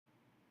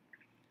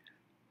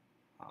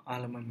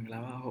အားလုံးပဲမင်္ဂလာ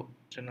ပါဟုတ်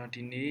ကျွန်တော်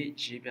ဒီနေ့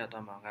ရေးပြ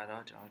သွားမှာက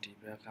တော့ကျွန်တော်ဒီ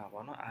ဘက်က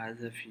ပေါ့နော်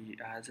RSF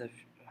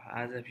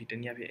တ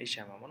နည်းအားဖြင့်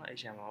HTML ပေါ့နော်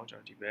HTML ကိုကျွ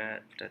န်တော်ဒီဘက်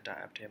flutter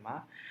app ထဲမှာ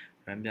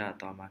run ပြ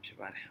သွားမှာဖြစ်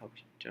ပါတယ်ဟုတ်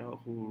ပြီကျွန်တော်အ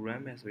ခု run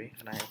မယ်ဆိုရင်ခ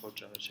ဏရဖို့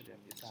ကျွန်တော်ချက်တယ်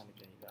မြေစာနေ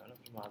ပြန်ပြရအောင်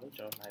ပထမဆုံး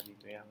ကျွန်တော် live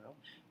သွင်းရမယ်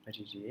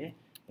material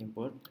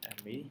import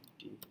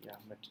material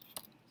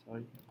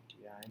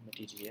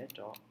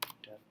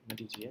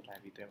material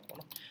live သွင်းမှာပေါ့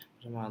နော်ပ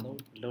ထမ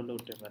ဆုံးလု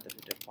ပ်တဲ့ method ဖြ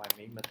စ်တဲ့ point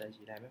main method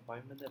ရေးလိုက်မယ်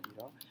point method ပြီး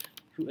တော့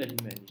root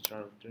element ကြီးကျွ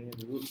န်တော်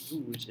တို့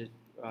root widget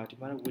ဒီ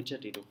မှာ widget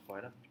တွေလို့ခေါ်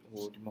ရတာ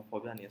ဟိုဒီမှာ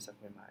ပေါ်ပြနေတဲ့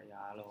sequence မှာအရာ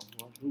အလုံး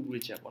root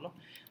widget ပေါ့နော်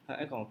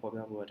အဲ့ကောင်ပေါ်ပြ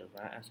ဖို့အတွက်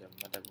run as ဆိုတဲ့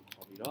method ကို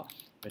ခေါ်ပြီးတော့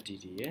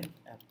material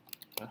app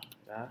နော်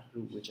ဒါ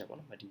root widget ပေါ့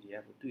နော်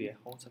material ကိုသူ့ရဲ့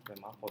home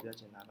sequence မှာပေါ်ပြ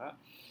ချင်တာက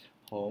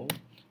home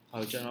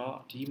ဟိုကျွန်တော်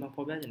ဒီမှာ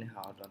ပေါ်ပြချင်တဲ့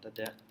ဟာကိုတော့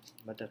တက်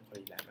method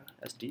ခေါ်လိုက်မယ်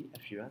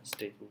fun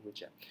stable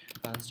widget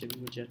stable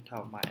widget ထော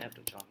က် my app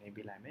တို့ကျွန်တော် name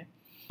ပေးလိုက်မယ်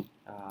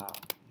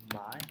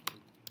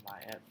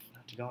my app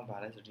ဒီကောင်ပါ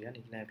လဲဆိုဒီက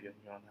နေလှမ်းပြီး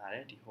ညွှန်ထားတ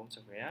ယ်ဒီ home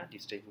software ကဒီ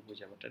stable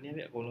widget ပေါ့တနည်းအား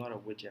ဖြင့်အကုန်လုံးက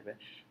တော့ widget ပဲ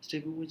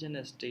stable widget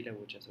နဲ့ stateless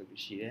widget ဆို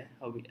ပြီးရှိတယ်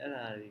ဟုတ်ပြီအဲ့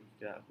ဒါတွေ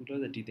ကအခုလို့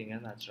ဆိုဒီသင်ခ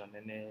န်းစာကျွန်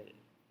တော်နည်းနည်း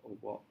ဟို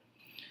ပေါ့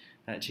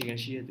အခြေခံ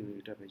ရှိတဲ့သူတွေ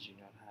အတွက်ပဲညွှ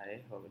န်ထားတယ်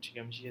ဟိုအခြေ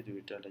ခံမရှိတဲ့သူ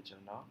တွေအတွက်လည်းကျွ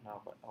န်တော်နော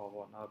က်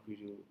ဗီ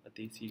ဒီယိုအ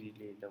သေးစီးလေး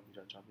လုပ်ပြီး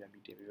တော့ကျွန်တော်ပြန်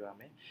ပြီးတင်ပြပါ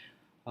မယ်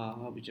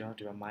ဟုတ်ပြီကျွန်တော်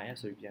ဒီမှာ my app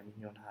ဆိုပြီးပြန်ပြီး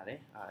ညွှန်ထားတယ်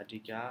အဓိ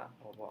က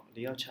ဟိုပေါ့၄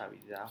ယောက်ချ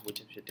ပြီးသား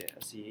widget ဖြစ်တဲ့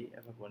SCA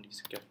F1D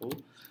scaffold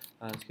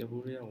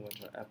scaffold ရဲ့ဝင်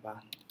ကျွန်တော် app ပါ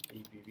app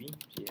ပြ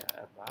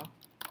app ပါ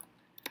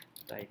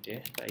တိုက်တ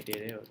ယ်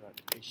တဲ့ကိုကျွန်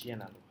တော်ရှင်း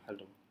လာလို့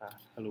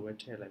hello ပဲ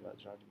ထည့်လိုက်ပါ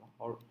ကျွန်တော်ဒီမှာ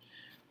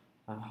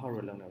how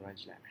လုံးနဲ့ run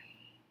ကြည့်လိုက်မယ်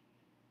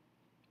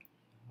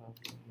ဟုတ်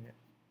ကဲ့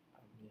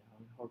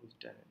how to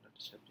start တော့တ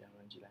စ်ချက်ပြန်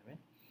run ကြည့်လိုက်မယ်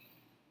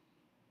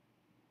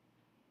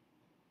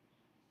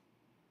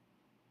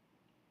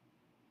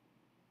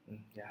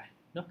ရတယ်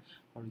နော်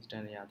how to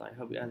start ရတော့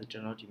ဟုတ်ပြီအဲ့ဒါကျွ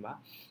န်တော်ဒီမှာ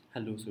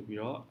hello ဆိုပြီး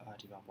တော့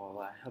ဒီမှာပေါ်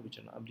လာဟုတ်ပြီ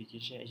ကျွန်တော်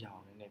application အရာအော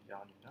င်နဲ့ပြော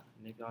င်းနေနော်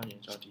နည်းပြောင်းရ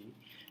င်ကျွန်တော်ဒီ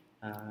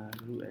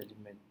root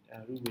element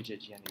root widget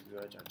ကြီးကနေပြီး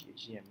တော့ကျွန်တော်ဒီ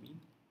HTML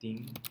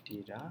theme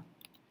data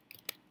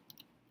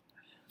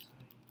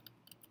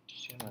ဒီ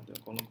ထဲမှာတော့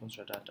အကုန်လုံး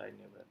constructor type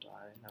နဲ့ပဲ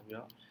တွားတယ်နောက်ပြီး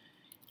တော့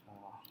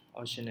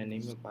optional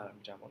name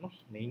parameter ပေါ့နော်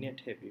main နဲ့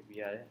ထည့်ပေးပြ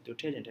ရတယ်သူ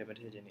ထည့်ခြင်းထည့်မ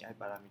ထည့်ခြင်းဒီအဲ့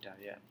parameter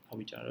တွေကဟုတ်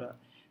ပြီကျွန်တော်တို့က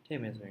ထ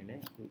ည့်မယ်ဆိုရင်လ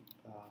ည်းအခု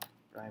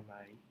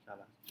primary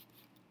color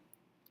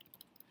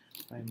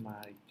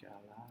primary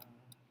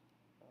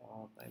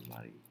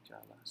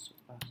color ဆို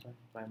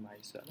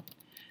primary ဆိုတော့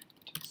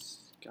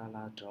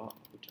color dot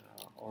ဟိုကျွန်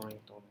တော်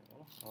orange သုံးမယ်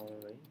ပေါ့နော်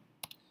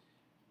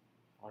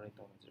orange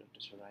သုံးမယ်ဆိုတော့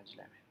describe ကြည့်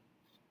လိုက်မယ်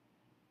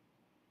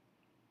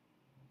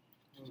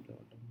ဟုတ်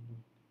တော့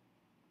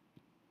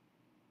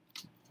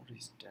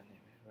restart နေ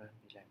မယ် run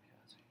ပြလိုက်မ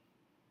ယ်ဆိုရင်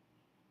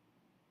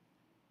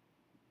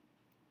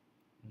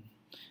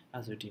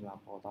အဲ့ဆိုဒီမှာ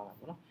ပေါ်သွားမှာ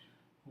ပေါ့နော်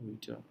ဟုတ်ပြီ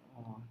ကျွန်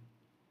တော်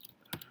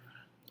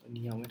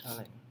နီအောင်ဝတ်ထား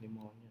လိုက်မယ်နီ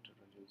မောင်ညတော်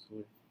တော်လေး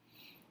ဆိုးတယ်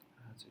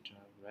အဲ့ဆိုကျွန်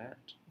တော်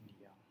red နီ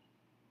အောင်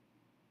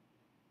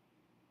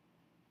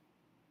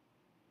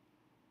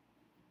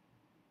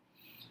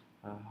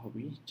ဟုတ်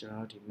ပြီကျွန်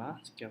တော်ဒီမှာ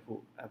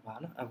scaffold app ပါ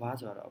နော် app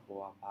ဆိုတော့အ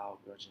ပေါ်ကဘာကို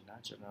ပြောချင်တာ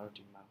ကျွန်တော်တို့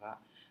ဒီမှာက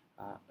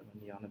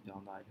နီအောင်နဲ့ပြော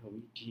င်းသွားပြီဟုတ်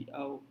ပြီဒီ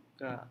အောက်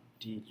က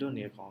ဒီလွတ်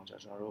နေကောင်ကျွ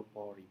န်တော်တို့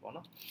body ပေါ့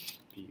နော်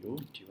view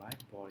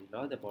divide body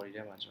လောက်တဲ့ body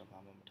ထဲမှာကျွန်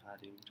တော်ဘာမှမထား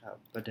သေးဘူးထား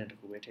button တစ်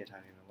ခုပဲထည့်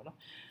ထားနေမှာပေါ့နော်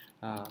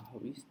ဟု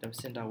တ်ပြီ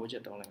center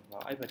widget တောင်းလိုက်ပါ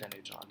အဲ့ button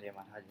လေးကျွန်တော်အလဲ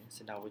မှာထားခြင်း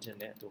center widget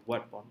နဲ့သူ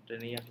word ပေါ့တ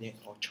နည်းအားဖြင့်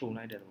ခြုံ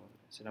လိုက်တယ်ပေါ့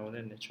center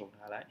widget နဲ့ခြုံ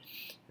ထားလိုက်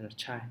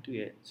ခြိုင်းသူ့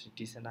ရဲ့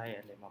ဒီ center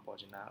ရဲ့အလဲမှာပေါ်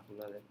ချင်တာအခု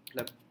လို့လဲ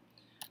flip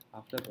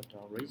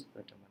button raise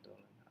button မှာတောင်း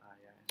လိုက်အား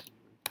ရ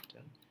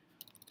button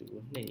သူ့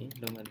နှိမ့်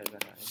လုံးဝလက်က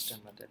တာ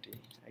instant method တွေ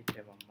အဲ့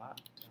ထဲမှာ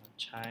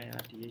ခြိုင်း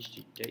dht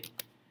date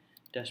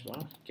dash ပေါ့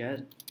နော် get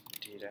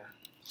data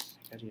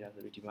ဆို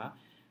ပြီးဒီမှာ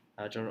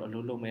ကျွန်တော်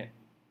တို့အလုပ်လုပ်မဲ့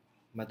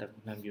method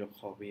ကိုနှမ်းပြီးတော့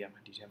ခေါ်ပေးရမှာ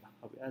ဒီထဲမှာ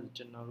ဟုတ်ပြီအဲ့ဒါ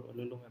ကျွန်တော်တို့အ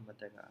လုပ်လုပ်မဲ့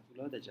method ကအခု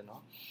လို့တဲ့ကျွန်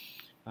တော်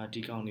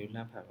ဒီကောင်လေးကို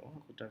လှမ်းဖတ်ပေါ့အ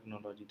ခု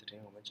technology သတ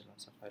င်းကိုပဲကျွန်တော်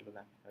subscribe လုပ်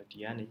လိုက်ဒီ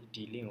ကနေ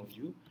ဒီ link ကို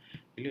ယူ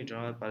ဒီ link ကျွန်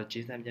တော်ပါ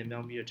JSON ပြန်ပြော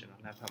င်းပြီးတော့ကျွန်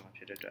တော်လှမ်းဖတ်မှာ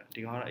ဖြစ်တဲ့အတွက်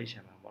ဒီကောင်ကတော့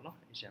HTML ပေါ့နော်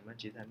HTML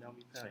JSON ပြောင်း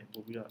ပြီးဖတ်ရင်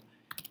ပို့ပြီးတော့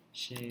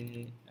ရှင်း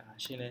လွ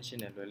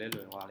ယ်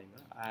သွားလိမ့်မ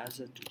ယ်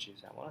RSS to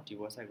JSON ပေါ့နော်ဒီ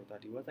website ကို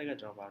တော့ဒီ website က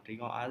ကျွန်တော်ပါဒီ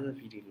ကောင် RSS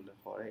video လို့လည်း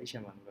ခေါ်တယ်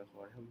HTML လို့လည်း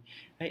ခေါ်တယ်ဟုတ်ပြီ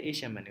အဲ့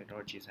HTML ကို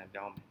တော့ JSON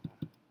ပြောင်း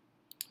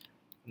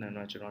မယ်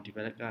နော်ကျွန်တော်ဒီဘ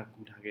က်က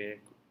ကူထားခဲ့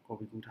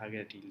copy ကူထား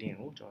ခဲ့ဒီ link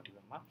ကိုကျွန်တော်ဒီဘ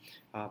က်မှာ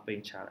ပိ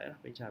တ်ချလိုက်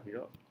ပိတ်ချပြီး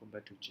တော့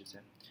convert to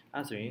JSON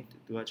အဲ့ဆိုရင်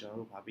သူကကျွန်တော်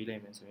တို့ဗာပေးလို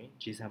က်မယ်ဆိုရင်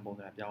JSON ပုံ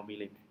စံပြောင်းပေး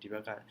လိုက်မယ်ဒီဘ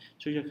က်က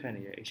ချွတ်ခတ်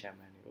နေတဲ့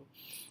HTML တွေကို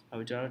အ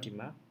ခုကျွန်တော်တို့ဒီ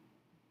မှာ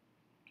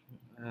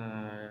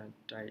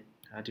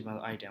ဒီမှာ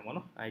item ပေါ့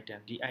နော် item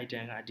ဒီ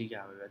item ကအဓိက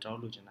ပဲကျွန်တော်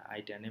တို့လိုချင်တာ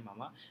item နဲ့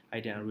မှာ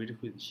item array တစ်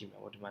ခုရှိမှာ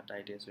ပေါ့ဒီမှာ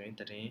title ဆိုရင်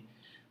သတင်း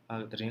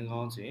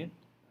ကောင်းဆိုရင်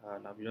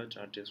နောက်ပြီးတော့ကျွ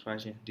န်တော်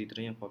description ဒီသတ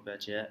င်းရဲ့ပေါ်ပြ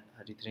ချက်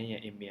ဒီသတင်း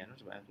ရဲ့ image နော်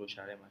ဒီမှာ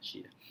enclosure ထဲမှာရှိ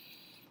တယ်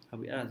ဟုတ်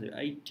ပြီအဲ့ဒါဆို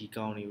အဲ့ဒီ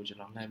ကောင်းလေးကိုကျွန်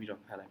တော်လှမ်းပြီး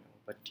တော့ဖတ်လိုက်မယ်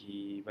ပေါ့ဒီ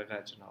ဘက်က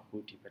ကျွန်တော်အခု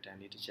ဒီ button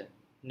လေးတစ်ချက်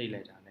နှိပ်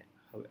လိုက်တာနဲ့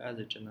ဟုတ်ပြီအဲ့ဒါ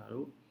ဆိုကျွန်တော်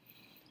တို့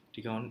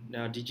ဒီကောင်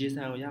ဒီ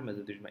JSON ကိုရမယ်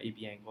ဆိုဒီမှာ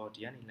API call ဒီ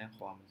ကနေလမ်း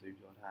ခေါ်အောင်ဆိုပြီး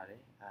ပြောထားတယ်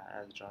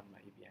အဲ့ဒါကျွန်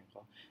တော်ဒီမှာ API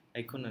call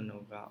အဲ့ခုန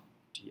က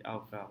ဒီအော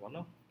က်ကပေါ့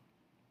နော်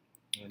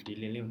ဒီ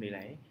link လေးကိုနှိပ်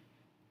လိုက်ရင်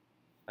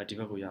ဒီ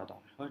ဘက်ကိုရောက်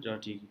တော့မယ်ဟုတ်ကျွန်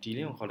တော်ဒီ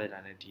link ကိုခေါ်လိုက်တာ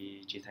နဲ့ဒီ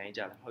JSON ကြီး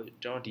ကြာလာဟုတ်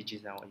ကျွန်တော်ဒီ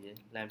JSON ကိုအရင်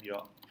လှမ်းပြီး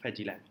တော့ဖတ်ကြ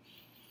ည့်လိုက်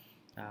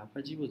ဖ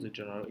တ်ကြည့်ဖို့ဆို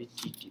ကျွန်တော်တို့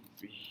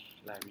http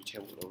လိုက်ပြီးထ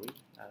ည့်ဖို့လိုပြီ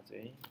ဆို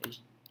ရင်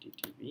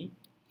http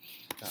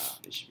ဒါ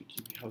http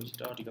ဟုတ်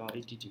တော့ဒီကောင်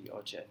http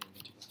object အနေ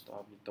နဲ့ဒီမှာ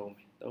တော့ပြီး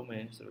သုံးမ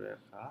ယ်ဆိုတဲ့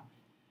အခါ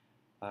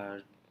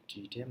ဒီ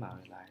ထဲမှာ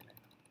ပဲလာလို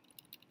က်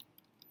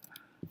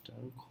ကျွန်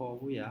တော်ခေါ်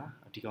ဖို့ရ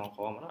ဒီကောင်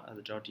ခေါ်ရမှာเนาะအဲ့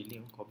ဒါကျွန်တော်ဒီ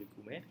link ကို copy ကူ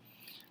မယ်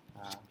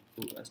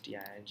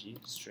string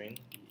string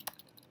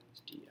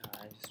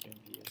string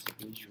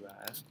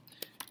url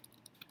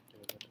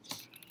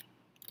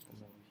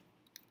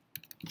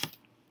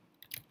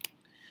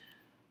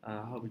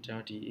ဟုတ်ပြီကျွန်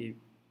တော်ဒီ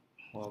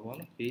ဟောပေါ့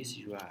နော် base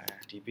URL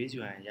ဒီ base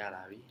URL ရ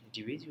လာပြီ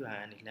ဒီ base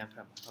URL နဲ့လှမ်းဖ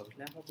တ်မှာဟုတ်ပြီ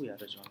လှမ်းဖတ်ဖို့ရ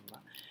တော့ကျွန်တော်ဒီမှာ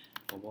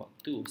ဟောပေါ့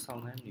သူ့ကိုစော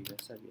င့်နှမ်းနေပဲ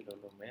ဆက်ပြီးလု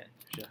ပ်မယ်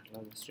ပြ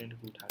တော့ string တစ်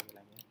ခုထားခဲ့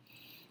လိုက်မယ်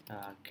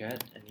get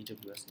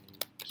AWS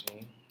ချ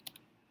င်း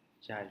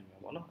ရယူမှာ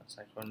ပေါ့နော်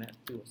cycron နဲ့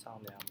သူ့ကိုစော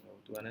င့်နေအောင်လို့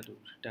သူကလည်းသူ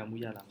တန်မှု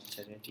ရလာမှာချ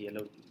က်ချင်းဒီ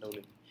လုပ်လို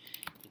က်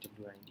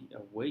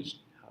AWS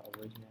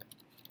await နဲ့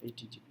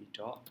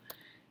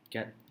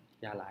http.get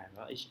ရလာရ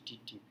တော့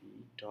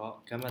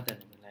http.get method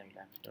နဲ့လိုက်ယူ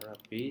လိုက်တော့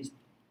base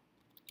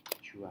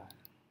URL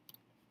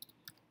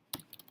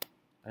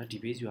အဲ့ဒီ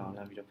base URL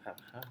လာပြီးတော့ဖတ်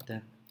ပါ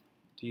then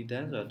ဒီ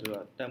then ဆိုတော့သူက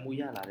တန်မှု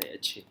ရလာတဲ့အ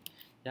ချိန်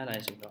တော့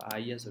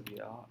RES ဆိုပြီး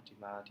တော့ဒီ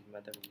မှာဒီ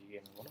method ကိုရေး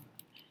ခဲ့မှာပေါ့နော်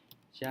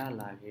ရ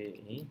လာခဲ့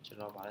ရင်ကျွန်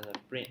တော်ဗာလဲဆို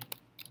print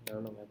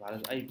လုပ်မယ်ဗာလဲ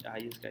ဆိုအဲ့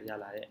RES ကရ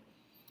လာတဲ့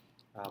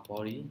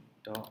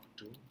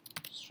body.to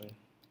string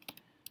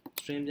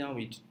ပြောင်း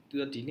ပြီးသူ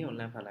ကဒီ link ကို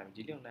လမ်းဖတ်လိုက်မယ်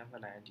ဒီ link ကိုလမ်းဖ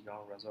တ်လိုက်ရင်ဒီကော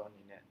င် result အ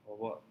နေနဲ့ဟော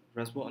ပေါ့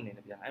response အနေ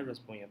နဲ့ပြအဲ့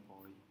response ရဲ့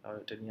body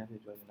တနည်းအားဖြ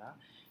င့်ပြောနေတာ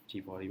ဒီ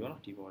body ပေါ့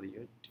နော်ဒီ body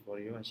ကို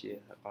ရှိတဲ့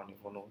အကောင့်တွေ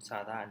ဘုံလုံးစာ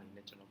သားအနေ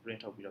နဲ့ကျွန်တော် print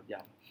ထုတ်ပြီးတော့ပြမ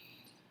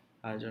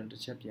ယ်ကျွန်တော်တ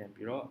စ်ချက်ပြန်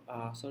ပြီးတော့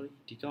sorry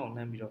ဒီကောင်ကို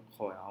လှမ်းပြီးတော့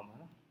ခေါ်ရအောင်ပါ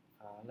နော်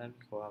လှမ်း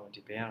ပြီးခေါ်ရမှာ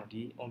ဒီဘယ်ကတော့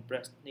ဒီ on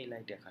press နှိပ်လို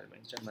က်တဲ့အခါမှာ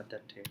insert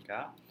method ထဲက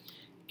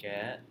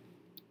get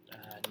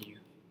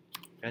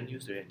new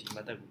ဆိုတဲ့ဒီ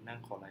method ကိုနှ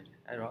မ်းခေါ်လိုက်တယ်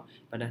အဲ့တော့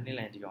button နှိပ်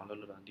လိုက်ဒီကောင်လို့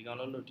တော့ဒီကောင်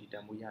လို့ဒီတ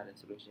န်ဖိုးရတယ်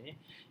ဆိုလို့ရှိရင်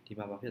ဒီ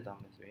မှာဘာဖြစ်သွား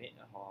မလဲဆိုရင်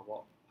ဟော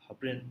ပေါ့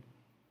print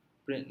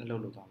လု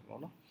ပ်သွားမှာ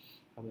ပေါ့နော်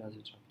ဟုတ်ပြီ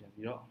ဆိုကျွန်တော်ပြန်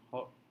ပြီးတော့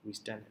hot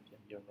restart နဲ့ပြ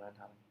န်ပြီးတော့ run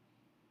ထားလိုက်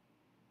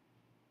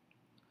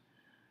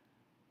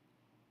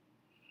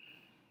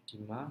ဒီ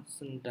မှာ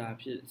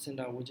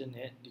center widget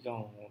နဲ့ဒီကော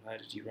င်ကိုထား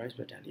တဲ့ဒီ right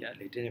button လေးအ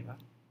လေးတင်းနေမှာ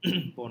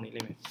ပေါ်နေ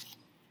လိမ့်မယ်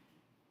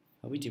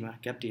ဟုတ်ပြီဒီမှာ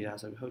gap data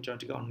ဆိုပြီးဟုတ်ကျွန်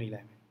တော်ဒီကောင်နှိပ်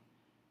လိုက်မယ်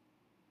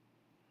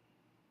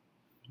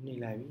နှိ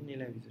ပ်လိုက်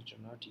ပြီဆိုကျွ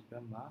န်တော်ဒီဘ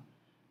က်မှာ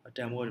တ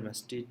န်ဖိုးဒီမှာ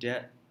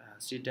status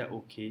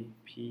okay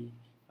p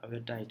အပြ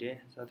တိုက်တယ်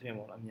စသဖြင့်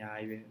ပေါ့နော်အများ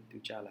ကြီးပဲသူ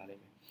ကြလာလိ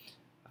မ့်မယ်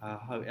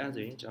ဟုတ်အဲ့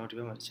ဆိုရင်ကျွန်တော်ဒီဘ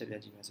က်မှာတစ်ချက်ပြ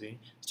ကြည့်မယ်ဆိုရင်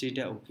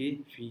status okay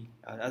p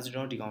အဲ့ဆို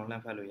တော့ဒီကောင်လှ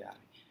မ်းဖတ်လို့ရ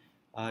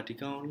ပြီဒီ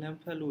ကောင်လှမ်း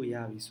ဖတ်လို့ရ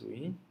ပြီဆိုရ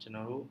င်ကျွန်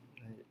တော်တို့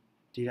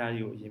data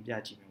တွေကိုအရင်ပြ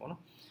ကြည့်မယ်ပေါ့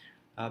နော်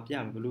ပြ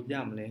မယ်ဘယ်လိုပြ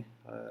မလဲ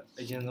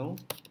အရင်ဆုံး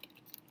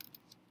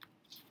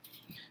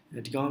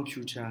ဒီကောင်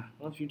future เ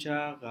นาะ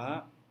future က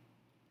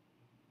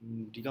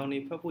ဒီကောင်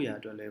လေးဖတ်ဖို့ရ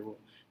အတွက်လဲပေါ့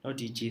เนาะ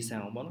ဒီ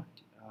JSON ကိုပေါ့နော်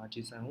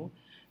JSON ကို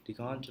ဒီ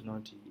ကောင်ကကျွန်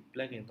တော်ဒီ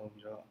plugin သုံး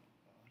ပြီးတော့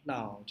လှ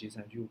အောင်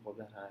JSON view ကို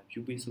ပေါ်ပြထားတယ်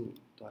view page ဆို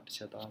တော့တစ်ချ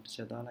က်သွား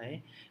လိုက်ရင်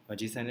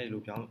JSON နဲ့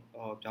လို့ပြောင်း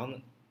ဟို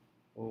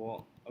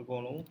အကု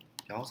န်လုံး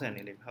ပြောင်းဆန်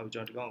နေလိမ့်မယ်ဟုတ်ကျွ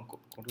န်တော်ဒီကောင်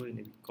control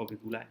နေပြီး copy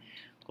ကူးလိုက်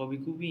copy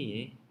ကူးပြီးရ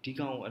င်ဒီ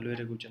ကောင်ကိုအလွယ်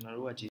တကူကျွန်တော်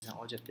တို့က JSON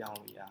object ပြောင်း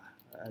လို့ရ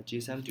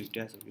JSON to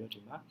text ဆိုပြီးတော့ဒီ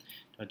မှာ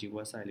ဒီ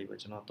website လေးပဲ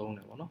ကျွန်တော်သုံးတ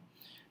ယ်ပေါ့နော်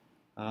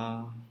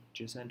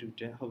JSON to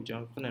text ဟုတ်ကျွန်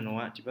တော်ခုနက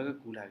တော့ဒီဘက်က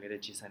ကူးလာခဲ့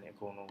တဲ့ JSON တွေအ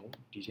ကုန်လုံးကို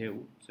ဒီထဲ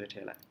ကိုဆွဲထ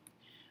ည့်လိုက်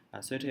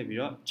ဆွဲထည့်ပြီး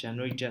တော့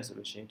generate text ဆို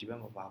လို့ရှိရင်ဒီဘက်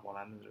မှာပါပေါ်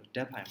လာမယ်ဆိုတော့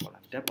tab file ပေါ်လာ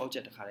tab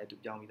object တစ်ခါလေးသူ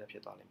ပြောင်းပြီးသားဖြ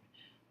စ်သွားလိမ့်မယ်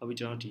ဟုတ်ပြီ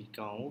ကျွန်တော်ဒီ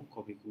ကောင်ကို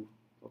copy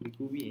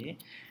ကူးပြီးရင်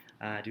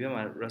ဒီဘက်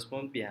မှာ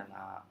response ပြန်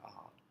လာ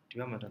ဒီ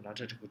ဘက်မှာတော့နောက်ထ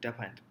ပ်တစ်ခု tab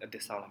file အသ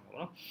စ်ဆောက်လိုက်မှာ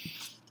ပေါ့နော်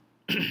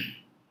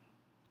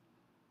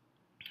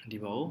ဒီ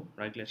ဘော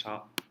right click ထော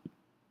က်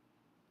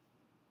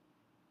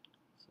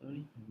sorry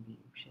maybe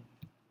option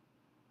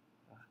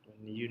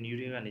new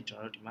တွေကနေကျွန်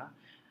တော်တို့ဒီမှာ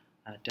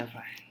tab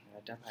file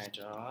ကျွန်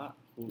တော်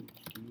ခု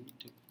ဒီ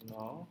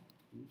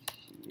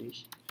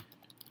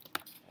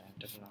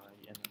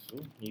technology and so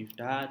new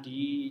ဒါဒီ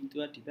သူ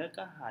ကဒီဘက်က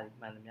ဟာဒီ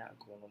မှန်သမျှအ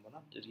ကုန်လုံးပေါ့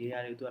နော်ဒီဟာ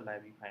တွေသူက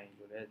library file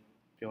လို့လည်း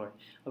ပြောတယ်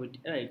ဟုတ်ပြီ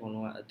အဲ့ဒါအကုန်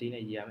လုံးကအသေး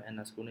နဲ့ရေးရမယ်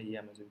underscore နဲ့ရေးရ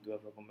မယ်ဆိုပြီးသူက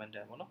recommend တ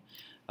ယ်ပေါ့နော်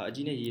အ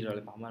ကြီးနဲ့ရေးတော့လ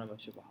ည်းဘာမှတော့မ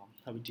ဖြစ်ပါဘူး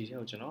ဟုတ်ပြီဒီထဲ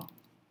ကိုကျွန်တော်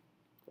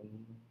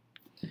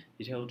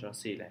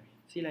save လို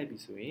က်ပြီ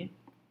ဆိုရင်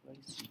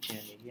စီချ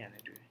န်နေရတ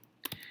ယ်တွေ့တ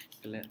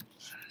ယ်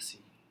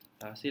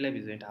save လိုက်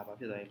ပြီဆိုရင်ဒါဘာ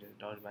ဖြစ်သွားလဲဆို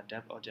တော့ဒီမှာ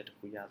tab object တစ်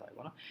ခုရသွားပြီ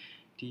ပေါ့နော်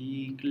ဒီ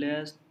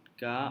class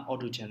က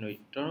auto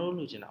generate ကျွန်တော်တို့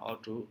လိုချင်တာ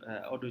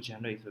auto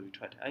generate ဆိုပြီး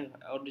ထွက်တယ်အဲ့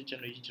auto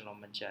generate ကျွန်တော်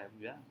မကြိုက်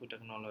ဘူးဗျာအခု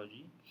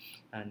technology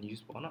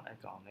news ပေါ့နော်အ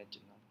ကောင်နဲ့ကျွ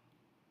န်တော်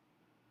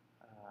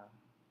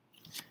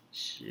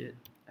shit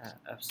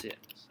f7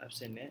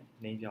 နဲ့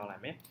name ပြောင်းလို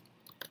က်မယ်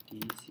ဒီ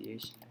ch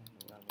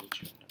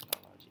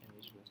technology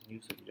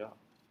news ဆိုပြီးတော့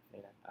နေ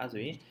လိုက်အဲ့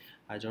ဆိုရင်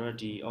ကျွန်တော်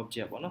ဒီ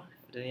object ပေါ့နော်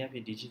တနည်းအားဖြ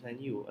င့်ဒီ JSON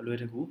ကြီးကိုအလွယ်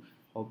တကူ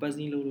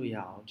passing လုပ်လို့ရ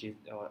အောင်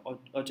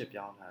object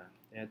ပြောင်းထား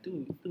တာ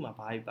သူ့မှာ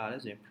ဘာကြီးပါလဲ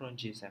ဆိုရင် front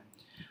JSON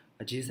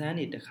JSON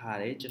တွေတခါ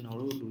လေကျွန်တော်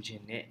တို့လိုချ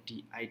င်တဲ့ဒီ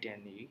item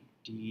တွေ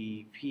ဒီ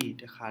field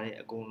တခါလေ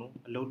အကုန်လုံး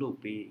အလုပ်လုပ်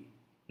ပေး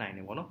နိုင်တ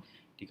ယ်ပေါ့နော်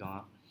ဒီကောင်က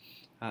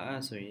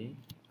အဲ့ဆိုရင်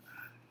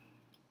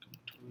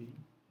control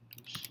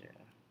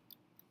share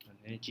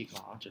နည်းကြည့်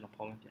ကောင်းကျွန်တော်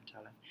format ပြန်ချ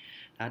လိုက်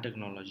ဒါ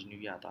technology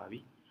new ရသွားပြီ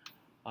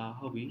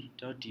ဟုတ်ပြီ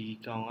တော့ဒီ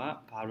ကောင်က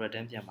ဘာ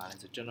return ပြန်ပါလဲ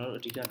ဆိုကျွန်တော်တို့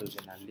အဓိကလိုချ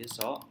င်တာ list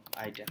of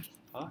item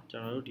ကျွ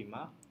န်တော်တို့ဒီ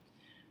မှာ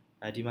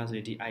ဆိုရ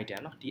င်ဒီ item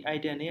เนาะဒီ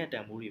item တွေကတ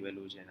န်ဖိုးတွေပဲ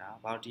လိုချင်တာ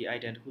ဘာလို့ဒီ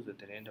item တစ်ခုဆို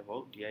သတင်းတစ်ပု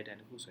ဒ်ဒီ item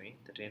တစ်ခုဆိုရင်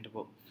သတင်းတစ်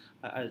ပုဒ်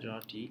အဲ့ကျွန်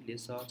တော်ဒီ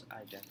list of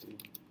item ဆို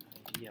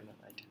ဒီရမှာ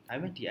item ဒါပေ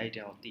မဲ့ဒီ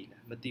item ကိုသိ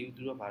လားမသိဘူး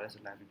သူတို့ကဘာလဲ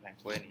ဆို library file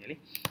ခွဲနေရလေ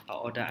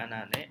order ana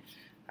နဲ့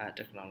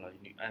technology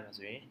new အဲ့မှာ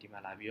ဆိုရင်ဒီမှာ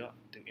လာပြီးတော့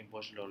သူ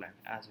import လုပ်လိုက်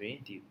အဲ့ဆိုရင်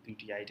ဒီ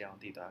item ကို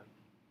သိသွားပြီ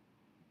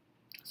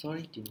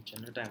sorry ဒီ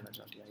general time မှာ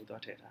ကျွန်တော်ဒီ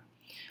သွားထည့်ထား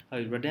ဟု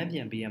တ်ပြီ return ပြ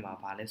န်ပေးရမှာ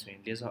ဘာလဲဆိုရ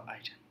င် list of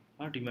item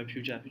ဒီမှာ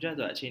future ဆို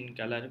တာအချင်း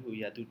color တစ်ခု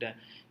ရသူတန်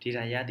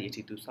data ရတဲ့အ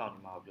ထိသူစောင့်နေ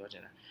မှာကိုပြောချ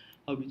င်တာ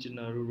ဟုတ်ပြီကျွန်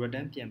တော်တို့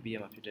return ပြန်ပေးရ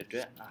မှာဖြစ်တဲ့အတွ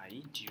က်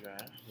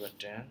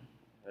return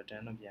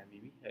တော့ပြန်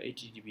ပြီးပြီ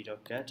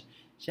http.get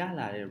ရ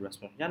လာတဲ့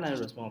response ဘာလဲ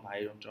တော့ကျွန်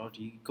တော်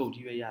ဒီ code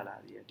ကြီးပဲရလာ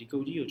သေးတယ်ဒီ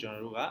code ကြီးကိုကျွန်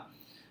တော်တို့က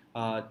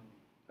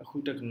အခု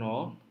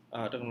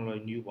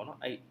technology new ပေါ့နော်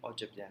အဲ့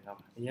object ပြန်တော့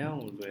အရင်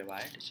ကလွယ်ပါ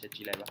တယ်တစ်ချက်ကြ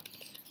ည့်လိုက်ပါ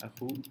အ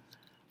ခု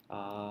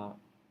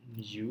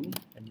new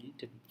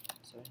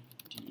sorry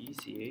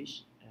dech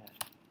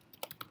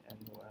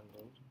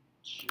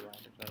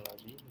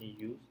technology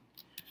new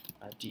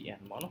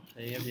tn ပေါ့နော်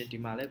ဒီ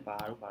မှာလည်းဘာ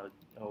လို့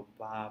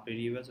ဘာ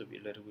variable ဆို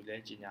ပြီးလွယ်တကူလ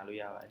ည်းကြီးညာလို့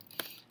ရပါတယ်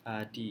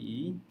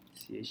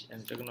dech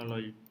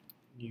technology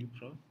new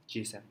from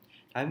json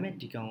ဒါပေမဲ့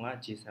ဒီကောင်က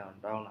json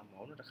ကိုတောင်းလာမှာ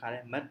ပေါ့နော်တခါလဲ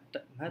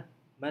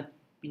mat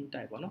pin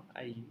type ပေါ့နော်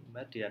အဲ့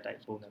mat data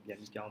type ပုံစံပြန်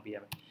ပြီးပြောင်းပေးရ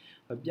မယ်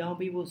ပြောင်း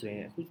ပေးဖို့ဆိုရ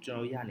င်အခုကျွန်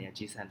တော်ရနေတဲ့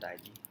json type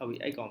ကြီးဟုတ်ပြီ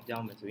အဲ့ကောင်ပြော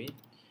င်းမယ်ဆိုရင်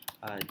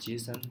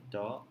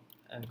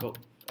json.encode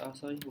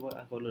sorry ဟို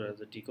encode လို့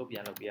ဆိုဒီ code ပြ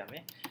န်လုပ်ပေးရမ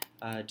ယ်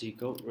ဒီ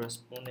code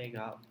response က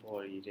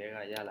body တွေက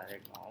ရလာ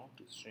တဲ့ကောင်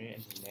ဒီ string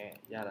အနေနဲ့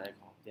ရလာတဲ့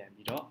ကောင်ပြန်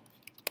ပြီးတော့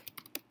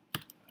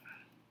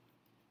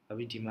ဟုတ်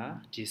ပြီဒီမှာ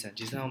json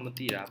ကိုမ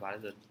သိတာဗါလဲ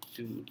ဆို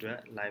သူ့အတွက်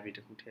library တ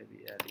စ်ခုထည့်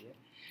ပေးရတယ်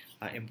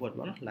import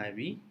ပေါ့နော်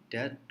library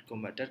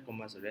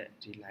 .comma ဆိုတဲ့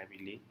ဒီ library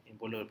လေး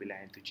import လုပ်ပေးလို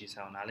က်ရင်သူ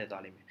json ကိုနားလည်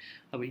သွားလိမ့်မယ်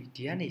ဟုတ်ပြီ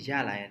ဒီကနေရ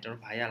လာရင်ကျွန်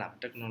တော်ဘာရလာမလဲ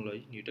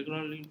technology new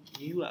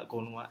ကအကု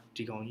န်လုံးက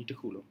ဒီကောင်ကြီးတစ်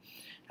ခုလုံး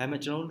ဒါပေ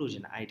မဲ့ကျွန်တော်တို့လိုချ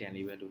င်တာ item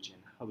လေးပဲလိုချင်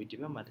တာဟုတ်ပြီဒီ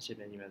ဘက်မှာတစ်ချက်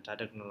ပြန်ကြည့်မယ်ဒါ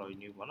technology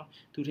new ပေါ့နော်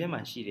သူထဲမှာ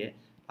ရှိတဲ့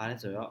ဘာလဲ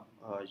ဆိုတော့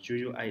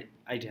ရိုး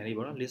item လေး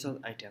ပေါ့နော် list of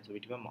item ဆို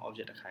ပြီးဒီဘက်မှာ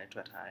object တစ်ခါလေးထွ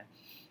က်ထားတယ်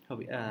ဟုတ်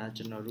ပြီ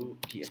ကျွန်တော်တို့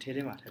ဒီအထဲ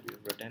ထဲမှာထပ်ပြီး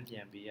return ပြ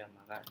န်ပေးရ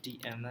မှာက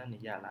tm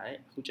နဲ့ရလာတယ်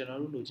အခုကျွန်တော်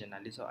တို့လိုချင်တာ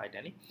list of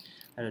item လေး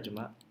အဲ့တော့ဒီ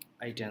မှာ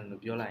item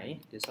လို့ပြောလိုက်ရင်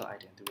list of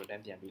item သူ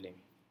return ပြန်ပေးလိမ့်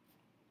မယ်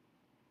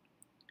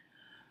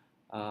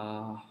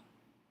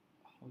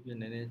ဟုတ်ပြီ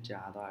နည်းနည်း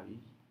ကြာသွားပြီ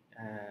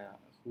အ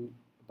ခု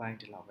အပိုင်း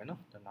ဒီလောက်ပဲเนาะ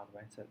နောက်တစ်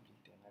ပိုင်းဆက်ပြီး